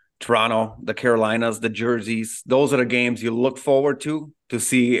 Toronto, the Carolinas, the Jerseys, those are the games you look forward to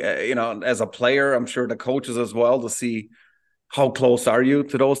see, as a player, I'm sure the coaches as well, to see how close are you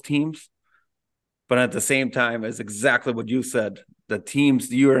to those teams. But at the same time, it's exactly what you said. The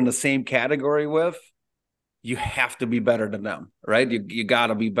teams you're in the same category with, you have to be better than them, right? You got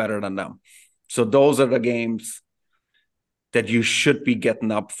to be better than them. So those are the games that you should be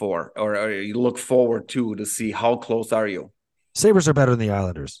getting up for, or you look forward to see how close are you. Sabres are better than the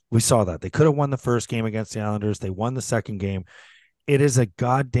Islanders. We saw that. They could have won the first game against the Islanders. They won the second game. It is a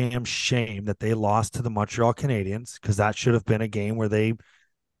goddamn shame that they lost to the Montreal Canadiens, because that should have been a game where they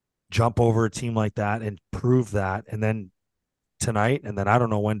jump over a team like that and prove that. And then tonight, and then I don't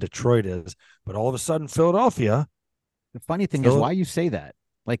know when Detroit is, but all of a sudden Philadelphia. The funny thing is why you say that.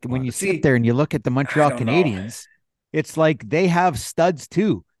 Like when you sit there and you look at the Montreal Canadiens, it's like they have studs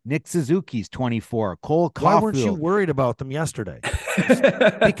too. Nick Suzuki's 24, Cole Caulfield. Why weren't you worried about them yesterday?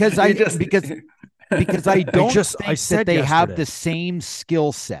 because I don't think that they have the same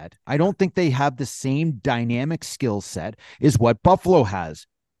skill set. I don't think they have the same dynamic skill set as what Buffalo has.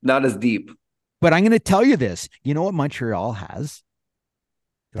 Not as deep. But I'm going to tell you this. You know what Montreal has?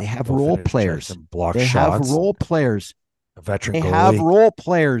 They have role players. They have role players. A veteran goalie. They have role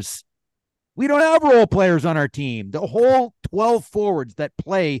players. We don't have role players on our team. The whole 12 forwards that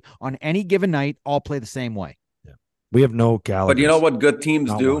play on any given night all play the same way. Yeah. We have no Gallagher. But you know what good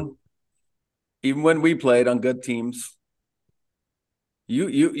teams do? Even when we played on good teams,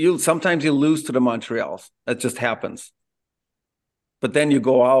 you sometimes you lose to the Montreals. That just happens. But then you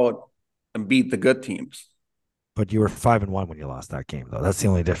go out and beat the good teams. But you were 5-1 when you lost that game, though. That's the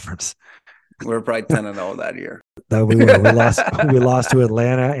only difference. We were probably 10-0 that year. That we were. We lost. We lost to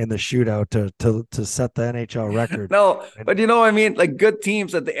Atlanta in the shootout to set the NHL record. No, but you know what I mean? Like good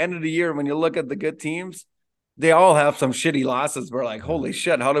teams at the end of the year, when you look at the good teams, they all have some shitty losses. We're like, holy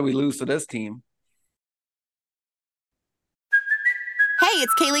shit, how did we lose to this team? Hey,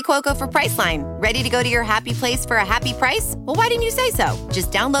 it's Kaylee Cuoco for Priceline. Ready to go to your happy place for a happy price? Well, why didn't you say so?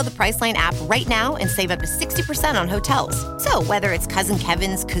 Just download the Priceline app right now and save up to 60% on hotels. So whether it's Cousin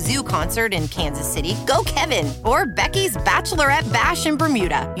Kevin's Kazoo Concert in Kansas City, go Kevin, or Becky's Bachelorette Bash in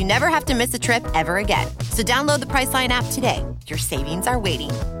Bermuda, you never have to miss a trip ever again. So download the Priceline app today. Your savings are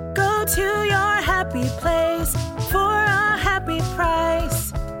waiting. Go to your happy place for a happy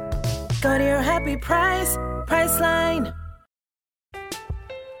price. Go to your happy price, Priceline.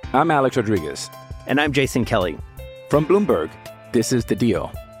 I'm Alex Rodriguez. And I'm Jason Kelly. From Bloomberg, this is The Deal.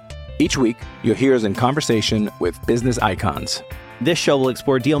 Each week, you'll hear us in conversation with business icons. This show will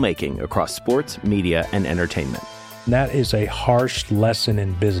explore deal-making across sports, media, and entertainment. That is a harsh lesson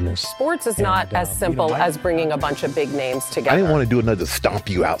in business. Sports is not as simple as bringing a bunch of big names together. I didn't want to do another stomp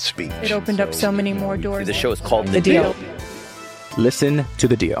you out speech. It opened up so many more doors. The show is called The Deal. Listen to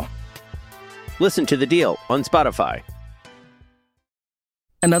The Deal. Listen to The Deal on Spotify.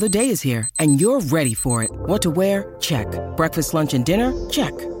 Another day is here, and you're ready for it. What to wear? Check. Breakfast, lunch, and dinner?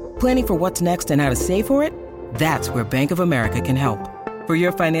 Check. Planning for what's next and how to save for it? That's where Bank of America can help. For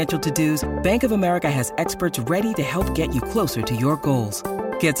your financial to-dos, Bank of America has experts ready to help get you closer to your goals.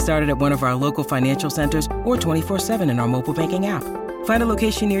 Get started at one of our local financial centers or 24/7 in our mobile banking app. Find a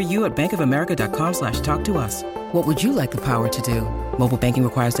location near you at bankofamerica.com/talktous. What would you like the power to do? Mobile banking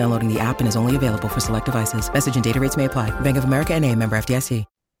requires downloading the app and is only available for select devices. Message and data rates may apply. Bank of America N.A., member FDIC.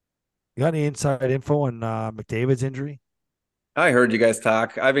 You got any inside info on McDavid's injury? I heard you guys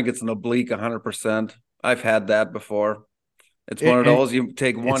talk. I think it's an oblique 100%. I've had that before. It's one of those you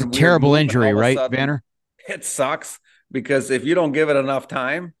take one. It's a terrible injury, right, Vanner? It sucks because if you don't give it enough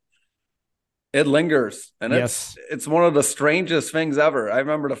time, it lingers. And it's one of the strangest things ever. I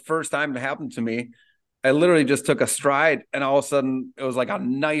remember the first time it happened to me, I literally just took a stride and all of a sudden it was like a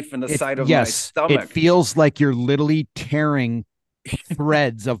knife in the side of my stomach. It feels like you're literally tearing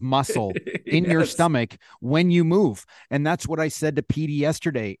threads of muscle in your stomach when you move. And that's what I said to PD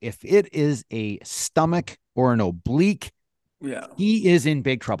yesterday. If it is a stomach or an oblique, he is in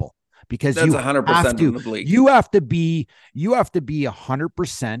big trouble because that's you 100% an oblique. You have to be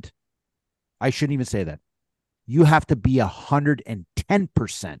 100%. I shouldn't even say that. You have to be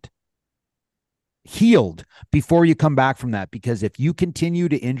 110% healed before you come back from that. Because if you continue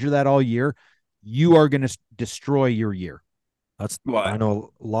to injure that all year, you are going to destroy your year. That's I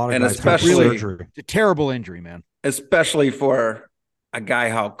know a lot of and guys especially have surgery. It's a terrible injury, man. Especially for a guy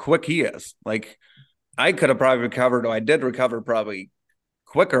how quick he is. Like I could have probably recovered, or I did recover probably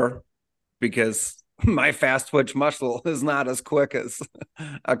quicker because my fast twitch muscle is not as quick as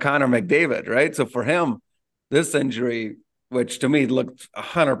a Connor McDavid, right? So for him, this injury, which to me looked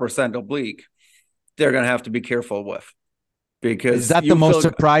 100% oblique, they're going to have to be careful with. Because is that the most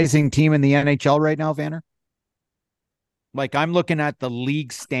surprising team in the NHL right now, Vanner? Like I'm looking at the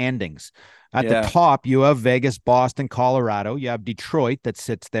league standings. At the top, you have Vegas, Boston, Colorado. You have Detroit that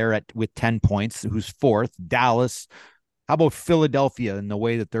sits there with 10 points, who's fourth. Dallas. How about Philadelphia in the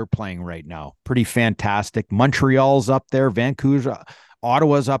way that they're playing right now? Pretty fantastic. Montreal's up there. Vancouver,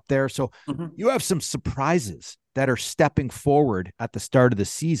 Ottawa's up there. So you have some surprises that are stepping forward at the start of the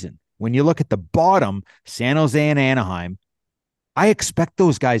season. When you look at the bottom, San Jose and Anaheim, I expect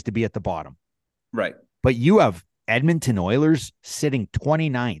those guys to be at the bottom. Right. But you have Edmonton Oilers sitting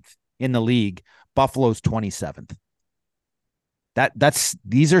 29th in the league. Buffalo's 27th.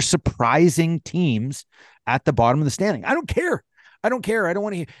 These are surprising teams at the bottom of the standing. I don't care. I don't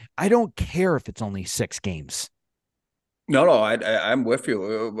want to hear. I don't care if it's only 6 games. No, I'm with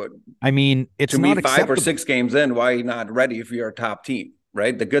you. But I mean, it's to not me, 5 acceptable. or 6 games in, why are you not ready if you're a top team,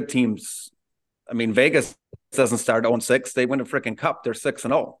 right? The good teams. I mean, Vegas doesn't start 0-6. They win a freaking cup. They're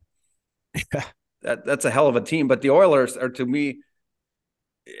 6-0. Yeah. That's a hell of a team. But the Oilers are, to me,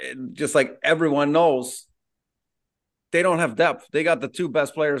 just like everyone knows, they don't have depth. They got the 2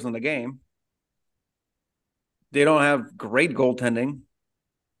 best players in the game. They don't have great goaltending.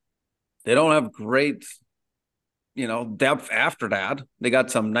 They don't have great, depth after that. They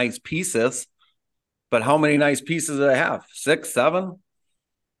got some nice pieces. But how many nice pieces do they have? 6, 7?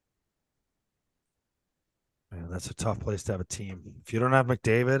 Man, that's a tough place to have a team. If you don't have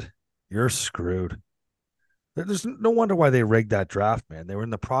McDavid, you're screwed. There's no wonder why they rigged that draft, man. They were in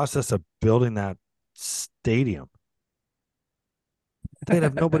the process of building that stadium. They'd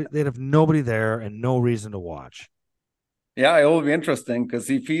have nobody. They'd have nobody there and no reason to watch. Yeah, it will be interesting because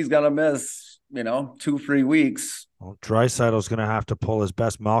if he's gonna miss, 2-3 weeks. Well, Draisaitl's going to have to pull his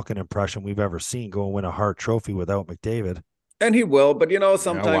best Malkin impression we've ever seen, go and win a Hart Trophy without McDavid. And he will, but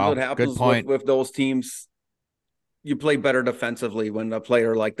sometimes what happens with those teams, you play better defensively when a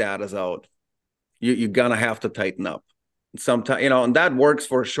player like that is out. You're gonna have to tighten up. Sometimes, and that works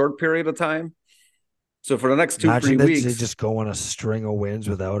for a short period of time. So for the next 2-3 weeks, they just go on a string of wins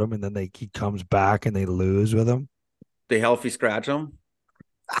without him, and then he comes back and they lose with him. They healthy scratch him.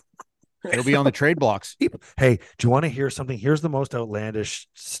 It'll be on the trade blocks. Hey, do you want to hear something? Here's the most outlandish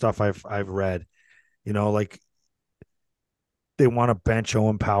stuff I've read. Like they want to bench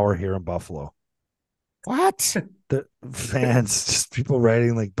Owen Power here in Buffalo. What? The fans, just people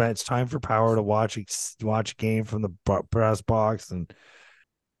writing like, it's time for Power to watch a game from the press box, and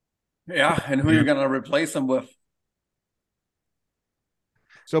and who you're gonna replace him with?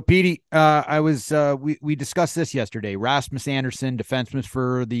 So, Petey, we discussed this yesterday. Rasmus Anderson, defenseman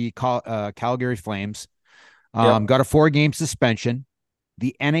for the Calgary Flames, got a 4-game suspension.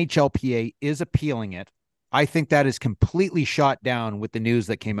 The NHLPA is appealing it. I think that is completely shot down with the news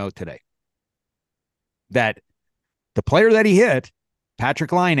that came out today. That the player that he hit,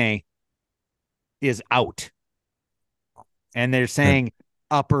 Patrick Laine, is out. And they're saying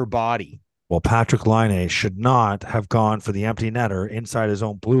upper body. Well, Patrick Laine should not have gone for the empty netter inside his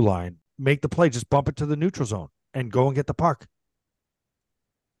own blue line. Make the play, just bump it to the neutral zone and go and get the puck.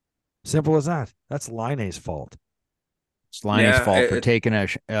 Simple as that. That's Laine's fault. It's Laine's fault for taking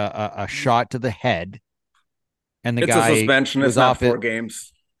a shot to the head. And the guy a suspension. It's not 4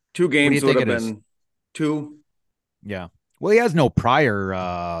 games. 2 games would have been 2. Yeah. Well, he has no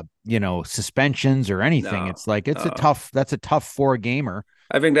prior, suspensions or anything. No, it's like that's a tough 4-gamer.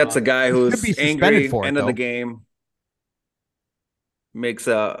 I think that's a guy who's angry for end of the game, makes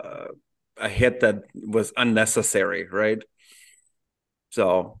a hit that was unnecessary, right?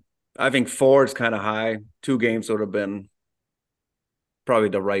 So I think 4 is kind of high. 2 games would have been probably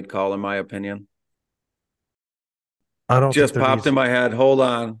the right call, in my opinion. I don't just popped in my head. Hold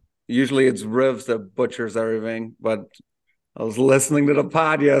on. Usually it's Rivs that butchers everything, but I was listening to the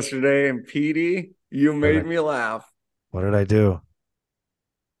pod yesterday, and Petey, you made me laugh. What did I do?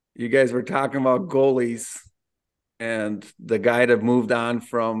 You guys were talking about goalies and the guy that moved on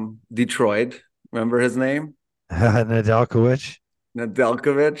from Detroit. Remember his name? Nedeljkovic.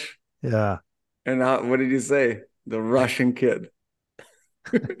 Yeah. And what did you say? The Russian kid.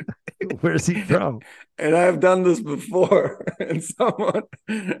 Where's he from? And I've done this before. And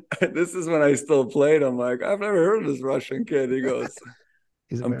this is when I still played. I'm like, I've never heard of this Russian kid. He goes,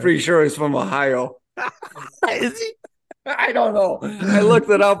 I'm pretty sure he's from Ohio. Is he? I don't know. I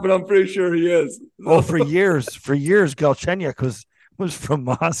looked it up, and I'm pretty sure he is. Well, for years, Galchenyuk was from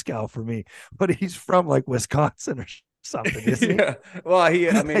Moscow for me, but he's from like Wisconsin or something, isn't he? Well, he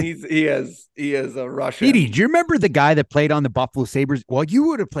is a Russian. Petey, do you remember the guy that played on the Buffalo Sabres? Well, you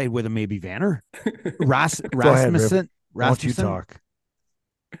would have played with him, maybe, Vanner. Rasmussen. Why don't you talk?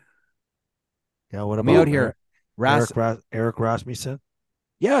 Yeah, what about me out here? Eric Rasmussen?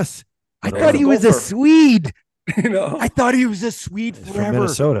 Yes. I thought he was a Swede. I thought he was a Swede forever. From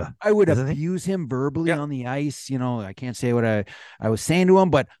Minnesota. I would abuse him verbally on the ice. I can't say what I was saying to him,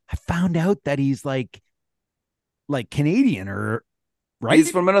 but I found out that he's like Canadian or right.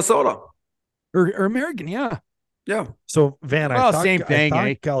 He's from Minnesota or American. Yeah. So Van, same thing.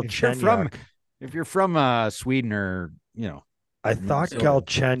 Galchenyuk. If you're from Sweden or I thought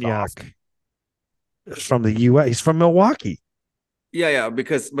Galchenyuk is from the U.S. He's from Milwaukee. Yeah,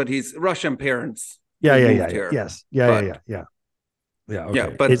 but he's Russian parents. Yeah. Yes. Yeah. Okay. Yeah,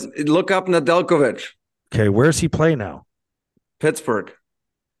 but look up Nedeljkovic. Okay, where's he play now? Pittsburgh.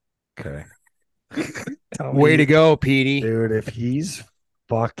 Okay. Way to go, Petey. Dude, if he is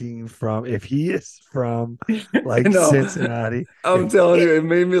from like Cincinnati. I'm telling you, it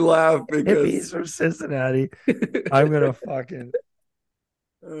made me laugh because if he's from Cincinnati, I'm gonna fucking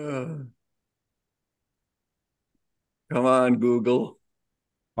come on, Google.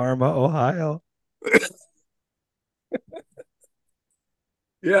 Parma, Ohio.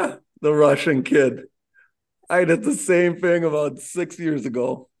 Yeah, the Russian kid. I did the same thing about 6 years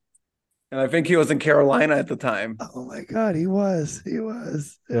ago. And I think he was in Carolina at the time. Oh my God, he was. Yeah,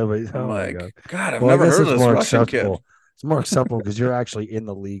 but my God, I've never heard of this Russian kid. It's more acceptable because you're actually in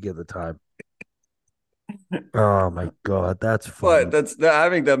the league at the time. Oh my God, that's funny. But I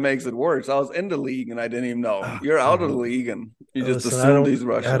think that makes it worse. I was in the league and I didn't even know. You're out of the league and you just assume these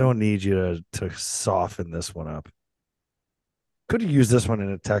Russians. I don't need you to soften this one up. Could have used this one in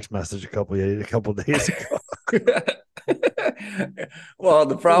a text message a couple days ago. Well,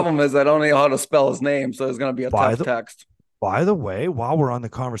 the problem is I don't know how to spell his name, so it's going to be a tough text. By the way, while we're on the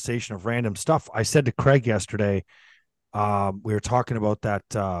conversation of random stuff, I said to Craig yesterday, we were talking about that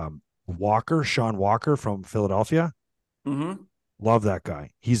Sean Walker from Philadelphia. Mm-hmm. Love that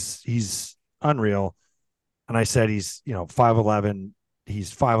guy. He's unreal. And I said he's 5'11".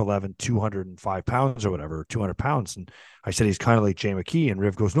 He's 5'11", 205 pounds or whatever, 200 pounds. And I said he's kind of like Jay McKee. And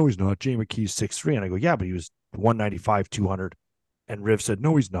Riv goes, no, he's not. Jay McKee's 6'3". And I go, yeah, but he was 195, 200. And Riv said,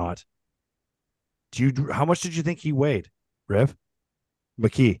 no, he's not. How much did you think he weighed, Riv?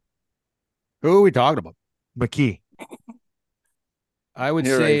 McKee. Who are we talking about? McKee. I would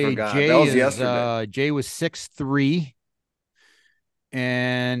say Jay was 6'3".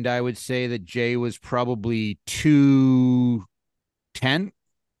 And I would say that Jay was probably 210.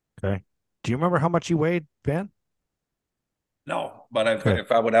 Okay. Do you remember how much he weighed, Ben? No, but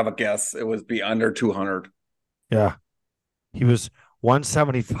if I would have a guess, it would be under 200. Yeah. He was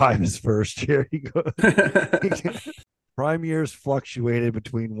 175 his first year. Prime years fluctuated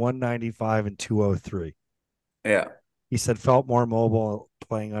between 195 and 203. Yeah. He said felt more mobile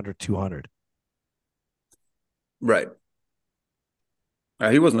playing under 200. Right.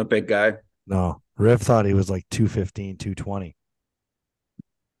 He wasn't a big guy. No. Riv thought he was like 215, 220.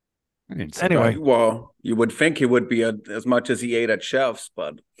 Anyway. Well, you would think he would be as much as he ate at Chef's,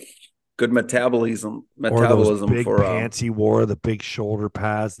 but good metabolism or those big pants he wore, the big shoulder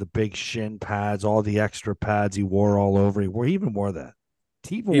pads, the big shin pads, all the extra pads he wore all over. He even wore that.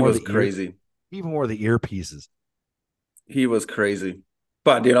 He was crazy. He even wore the earpieces. He was crazy.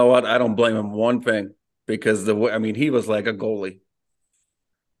 But you know what? I don't blame him one thing because he was like a goalie.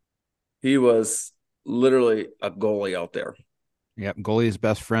 He was literally a goalie out there. Yep, goalie's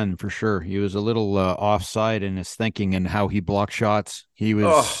best friend for sure. He was a little offside in his thinking and how he blocked shots. He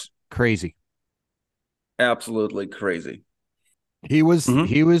was crazy. Absolutely crazy. He was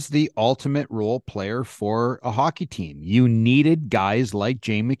the ultimate role player for a hockey team. You needed guys like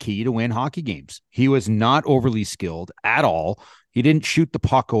Jay McKee to win hockey games. He was not overly skilled at all. He didn't shoot the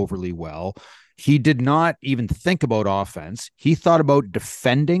puck overly well. He did not even think about offense. He thought about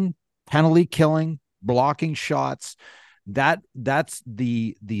defending, penalty killing, blocking shots. That's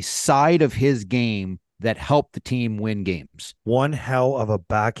the side of his game that helped the team win games. One hell of a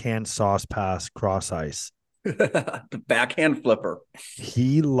backhand sauce pass cross ice. The backhand flipper.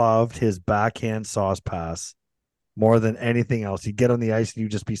 He loved his backhand sauce pass more than anything else. He'd get on the ice and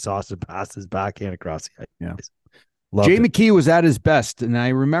you'd just be sauce and pass his backhand across the ice. Yeah. Jay McKee was at his best, and I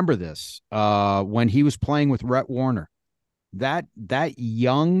remember this when he was playing with Rhett Warner. That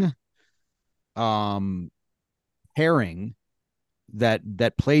young pairing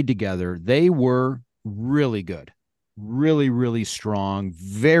that played together, they were really good, really, really strong,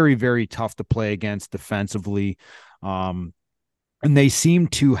 very, very tough to play against defensively. And they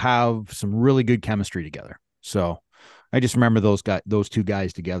seemed to have some really good chemistry together. So I just remember those two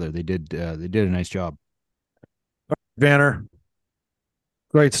guys together. They did a nice job. Vanner,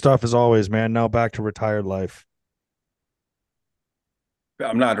 great stuff as always, man. Now back to retired life.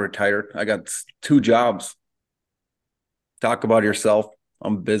 I'm not retired. I got 2 jobs. Talk about yourself.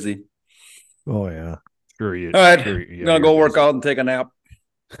 I'm busy. Oh, yeah. Sure you. All right. Sure, I'm going to go work out and take a nap.